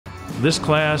This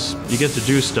class, you get to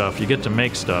do stuff, you get to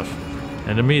make stuff.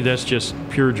 And to me, that's just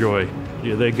pure joy.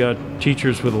 They got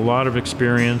teachers with a lot of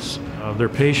experience. They're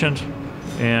patient.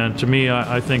 And to me,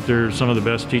 I think they're some of the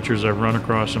best teachers I've run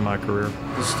across in my career.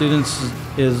 The students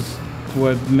is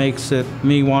what makes it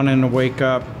me wanting to wake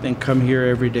up and come here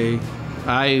every day.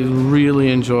 I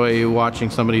really enjoy watching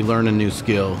somebody learn a new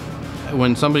skill.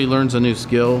 When somebody learns a new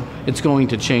skill, it's going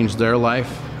to change their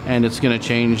life, and it's going to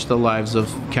change the lives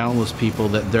of countless people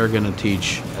that they're going to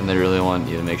teach. And they really want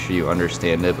you to make sure you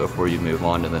understand it before you move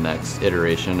on to the next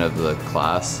iteration of the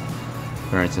class.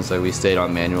 For instance, like we stayed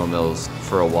on manual mills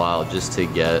for a while just to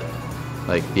get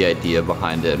like the idea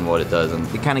behind it and what it does. And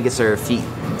it kind of gets our feet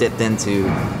dipped into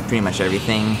pretty much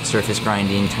everything: surface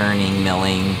grinding, turning,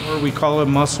 milling. Or we call it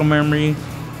muscle memory,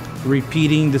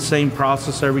 repeating the same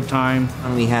process every time.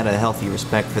 And we had a healthy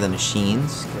respect for the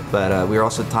machines, but we were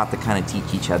also taught to kind of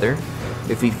teach each other.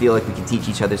 If we feel like we can teach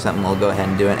each other something, we'll go ahead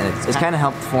and do it. And it's kind of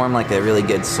helped form like a really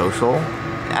good social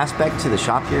aspect to the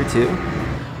shop here too.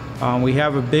 We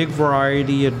have a big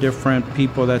variety of different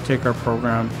people that take our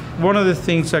program. One of the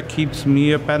things that keeps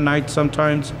me up at night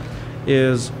sometimes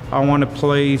is I want to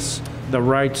place the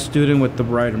right student with the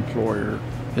right employer.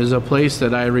 It's a place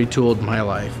that I retooled my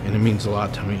life, and it means a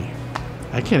lot to me.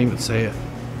 I can't even say it.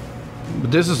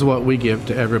 But this is what we give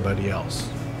to everybody else.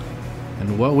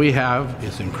 And what we have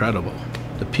is incredible.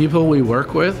 The people we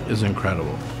work with is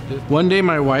incredible. One day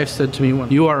my wife said to me,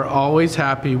 "You are always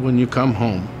happy when you come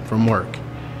home from work."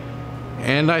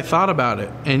 And I thought about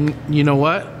it, and you know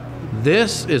what?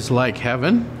 This is like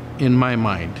heaven in my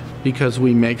mind, because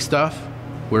we make stuff,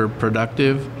 we're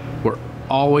productive, we're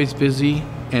always busy,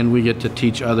 and we get to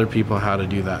teach other people how to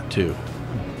do that too.